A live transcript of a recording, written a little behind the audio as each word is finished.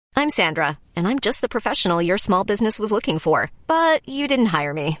I'm Sandra, and I'm just the professional your small business was looking for. But you didn't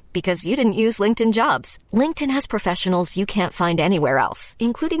hire me because you didn't use LinkedIn Jobs. LinkedIn has professionals you can't find anywhere else,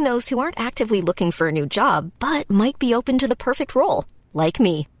 including those who aren't actively looking for a new job, but might be open to the perfect role, like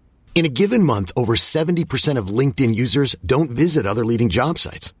me. In a given month, over 70% of LinkedIn users don't visit other leading job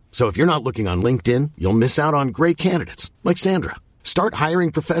sites. So if you're not looking on LinkedIn, you'll miss out on great candidates like Sandra. Start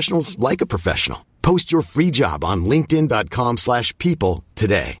hiring professionals like a professional. Post your free job on linkedin.com/people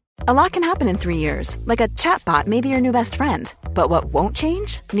today. A lot can happen in 3 years, like a chatbot may be your new best friend. But what won't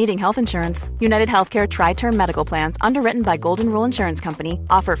change? Needing health insurance. United Healthcare Tri-Term Medical Plans, underwritten by Golden Rule Insurance Company,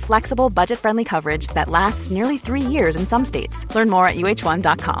 offer flexible, budget-friendly coverage that lasts nearly 3 years in some states. Learn more at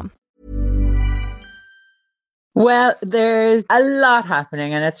uh1.com. Well, there's a lot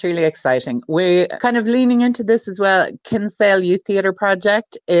happening and it's really exciting. We're kind of leaning into this as well. Kinsale Youth Theatre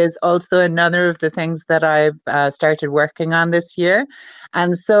Project is also another of the things that I've started working on this year.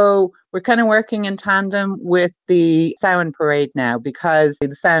 And so we're kind of working in tandem with the Samhain Parade now, because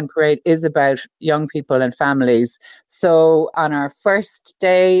the Samhain Parade is about young people and families. So on our first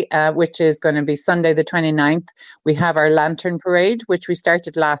day, which is going to be Sunday the 29th, we have our Lantern Parade, which we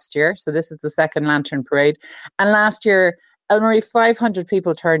started last year. So this is the second Lantern Parade. And last year, Elmarie, 500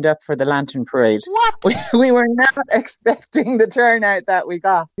 people turned up for the Lantern Parade. What? We were not expecting the turnout that we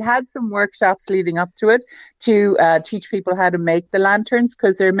got. We had some workshops leading up to it to teach people how to make the lanterns,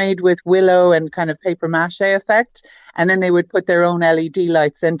 because they're made with willow and kind of paper mache effect. And then they would put their own LED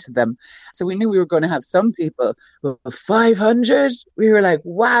lights into them. So we knew we were going to have some people. But 500, we were like,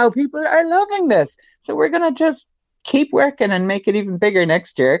 wow, people are loving this. So we're going to just keep working and make it even bigger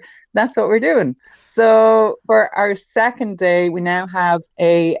next year. That's what we're doing. So for our second day, we now have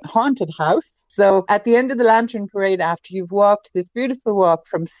a haunted house. So at the end of the Lantern Parade, after you've walked this beautiful walk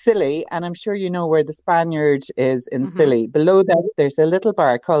from Scilly, and I'm sure you know where the Spaniard is in Scilly, below that there's a little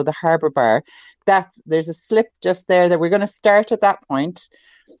bar called the Harbour Bar. There's a slip just there that we're going to start at that point.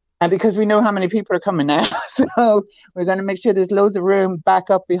 And because we know how many people are coming now, so we're going to make sure there's loads of room back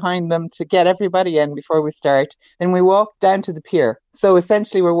up behind them to get everybody in before we start. Then we walk down to the pier. So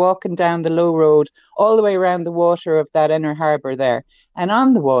essentially we're walking down the low road all the way around the water of that inner harbour there. And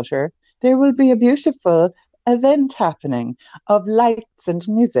on the water, there will be a beautiful event happening of lights and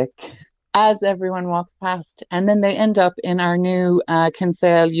music as everyone walks past. And then they end up in our new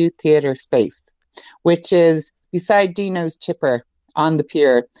Kinsale Youth Theatre space, which is beside Dino's Chipper on the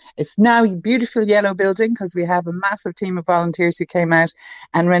pier. It's now a beautiful yellow building because we have a massive team of volunteers who came out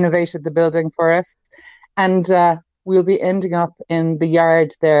and renovated the building for us. And we'll be ending up in the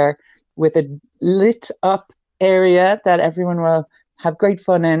yard there with a lit up area that everyone will have great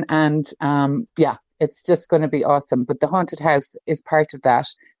fun in. And it's just going to be awesome. But the haunted house is part of that.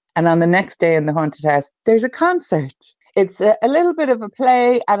 And on the next day in the haunted house, there's a concert. It's a little bit of a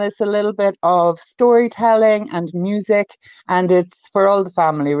play, and it's a little bit of storytelling and music, and it's for all the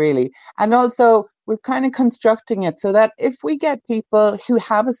family, really. And also, we're kind of constructing it so that if we get people who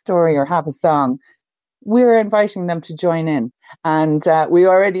have a story or have a song, we're inviting them to join in. And we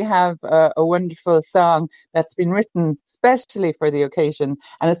already have a wonderful song that's been written specially for the occasion.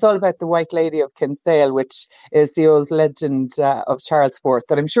 And it's all about the White Lady of Kinsale, which is the old legend of Charles IV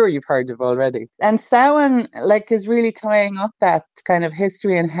that I'm sure you've heard of already. And Samhain, is really tying up that kind of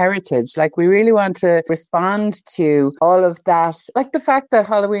history and heritage. We really want to respond to all of that, the fact that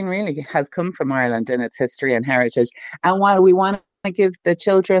Halloween really has come from Ireland in its history and heritage. And while we want to give the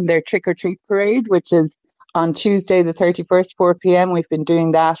children their trick-or-treat parade, which is on Tuesday, the 31st, 4 p.m. We've been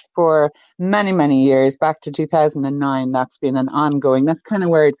doing that for many, many years, back to 2009. That's been an ongoing, that's kind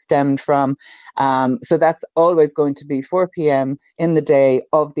of where it stemmed from. So that's always going to be 4 p.m. in the day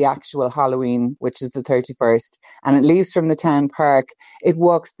of the actual Halloween, which is the 31st. And it leaves from the town park. It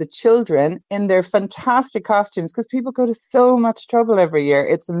walks the children in their fantastic costumes, because people go to so much trouble every year.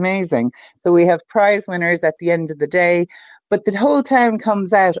 It's amazing. So we have prize winners at the end of the day. But the whole town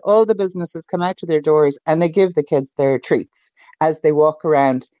comes out, all the businesses come out to their doors, and they give the kids their treats as they walk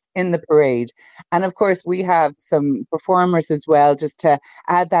around in the parade. And of course, we have some performers as well, just to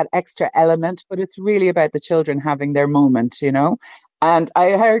add that extra element. But it's really about the children having their moment, And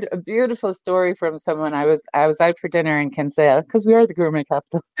I heard a beautiful story from someone. I was out for dinner in Kinsale, because we are the gourmet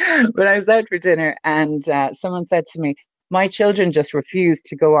capital. But I was out for dinner, and someone said to me, my children just refused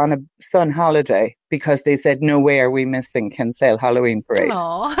to go on a sun holiday because they said, no way are we missing Kinsale Halloween Parade.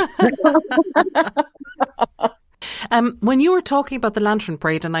 When you were talking about the Lantern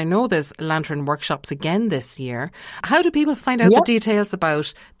Parade, and I know there's lantern workshops again this year, how do people find out the details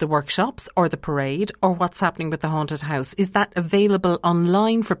about the workshops or the parade or what's happening with the haunted house? Is that available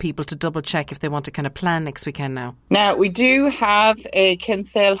online for people to double check if they want to kind of plan next weekend now? Now, we do have a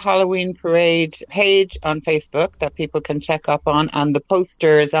Kinsale Halloween Parade page on Facebook that people can check up on, and the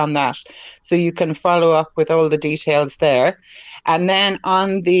poster is on that. So you can follow up with all the details there. And then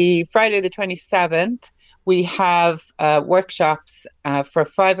on the Friday the 27th, we have workshops for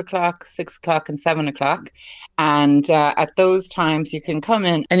 5 o'clock, 6 o'clock and 7 o'clock. And at those times you can come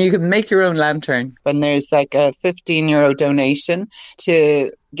in and you can make your own lantern. And there's like a €15 donation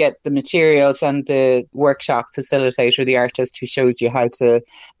to get the materials, and the workshop facilitator, the artist who shows you how to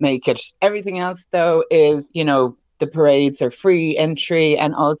make it. Everything else, though, is, the parades are free entry,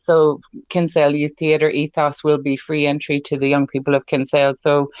 and also Kinsale Youth Theatre Ethos will be free entry to the young people of Kinsale.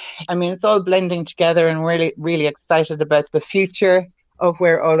 So, it's all blending together, and we're really, really excited about the future of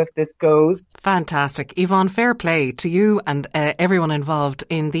where all of this goes. Fantastic. Yvonne, fair play to you and everyone involved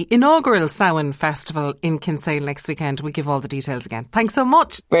in the inaugural Samhain Festival in Kinsale next weekend. We'll give all the details again. Thanks so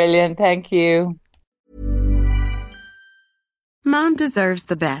much. Brilliant. Thank you. Mom deserves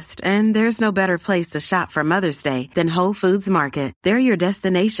the best, and there's no better place to shop for Mother's Day than Whole Foods Market. They're your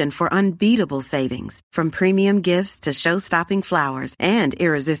destination for unbeatable savings, from premium gifts to show-stopping flowers and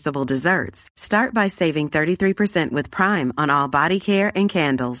irresistible desserts. Start by saving 33% with Prime on all body care and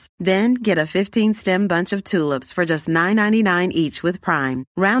candles. Then get a 15-stem bunch of tulips for just $9.99 each with Prime.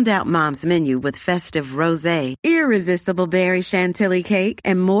 Round out Mom's menu with festive rosé, irresistible berry chantilly cake,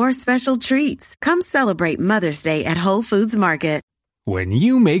 and more special treats. Come celebrate Mother's Day at Whole Foods Market. When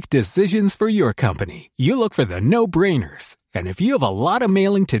you make decisions for your company, you look for the no-brainers. And if you have a lot of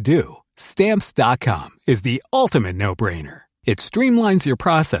mailing to do, Stamps.com is the ultimate no-brainer. It streamlines your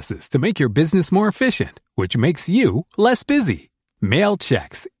processes to make your business more efficient, which makes you less busy. Mail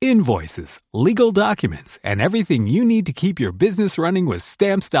checks, invoices, legal documents, and everything you need to keep your business running with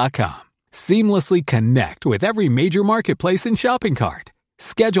Stamps.com. Seamlessly connect with every major marketplace and shopping cart.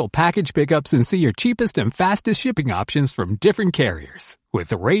 Schedule package pickups and see your cheapest and fastest shipping options from different carriers,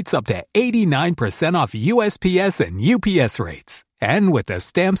 with rates up to 89% off USPS and UPS rates. And with the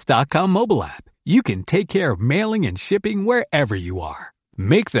Stamps.com mobile app, you can take care of mailing and shipping wherever you are.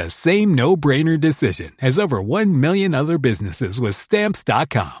 Make the same no-brainer decision as over 1 million other businesses with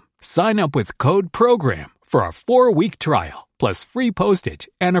Stamps.com. Sign up with code PROGRAM for a 4-week trial, plus free postage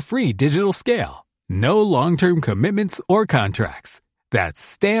and a free digital scale. No long-term commitments or contracts. That's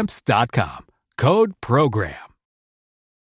Stamps.com. Code PROGRAM.